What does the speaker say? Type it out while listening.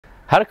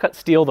How to cut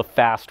steel the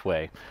fast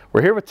way.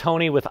 We're here with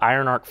Tony with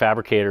Iron Arc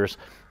Fabricators.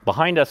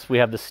 Behind us we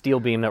have the steel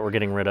beam that we're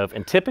getting rid of,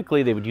 and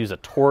typically they would use a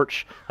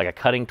torch, like a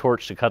cutting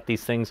torch, to cut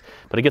these things,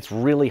 but it gets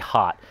really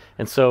hot.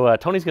 And so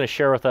Tony's going to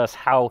share with us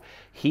how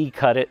he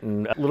cut it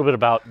and a little bit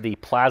about the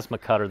plasma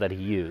cutter that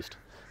he used.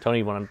 Tony,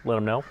 you want to let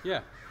him know? Yeah.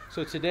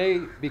 So today,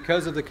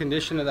 because of the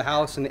condition of the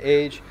house and the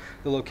age,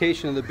 the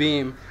location of the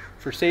beam,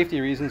 for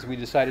safety reasons we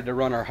decided to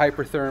run our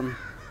𝐼𝙧𝙘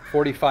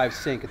 45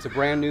 sink. It's a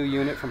brand new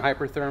unit from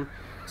𝐼𝙧𝙘.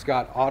 It's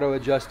got auto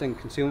adjusting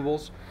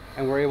consumables,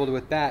 and we're able to,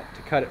 with that,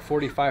 to cut at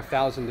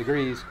 45,000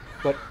 degrees,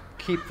 but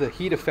keep the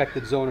heat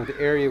affected zone, or the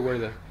area where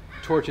the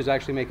torch is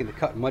actually making the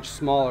cut, much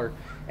smaller,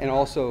 and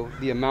also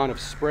the amount of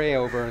spray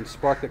over and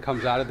spark that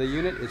comes out of the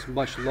unit is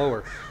much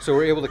lower. So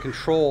we're able to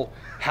control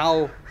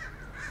how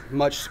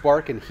much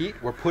spark and heat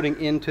we're putting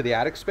into the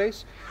attic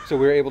space, so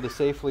we're able to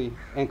safely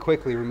and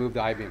quickly remove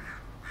the I-beam.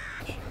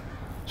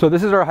 So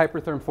this is our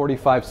𝐼𝙧𝙘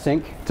 45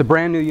 sink. It's a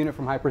brand new unit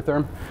from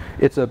𝐼𝙧𝙘.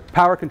 It's a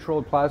power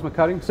controlled plasma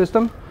cutting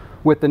system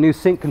with the new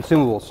sink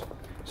consumables.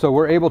 So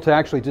we're able to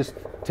actually just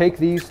take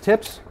these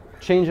tips,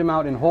 change them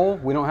out in whole.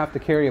 We don't have to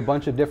carry a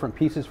bunch of different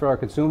pieces for our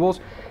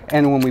consumables.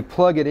 And when we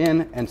plug it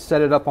in and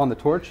set it up on the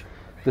torch,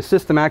 the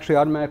system actually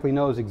automatically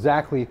knows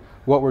exactly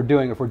what we're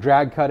doing, if we're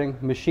drag cutting,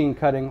 machine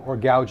cutting, or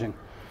gouging.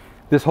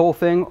 This whole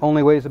thing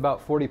only weighs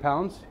about 40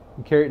 pounds.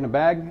 You carry it in a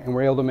bag, and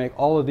we're able to make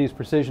all of these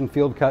precision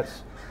field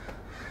cuts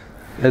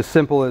as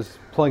simple as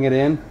plugging it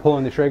in,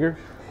 pulling the trigger,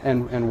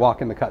 and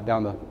walking the cut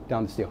down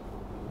the steel.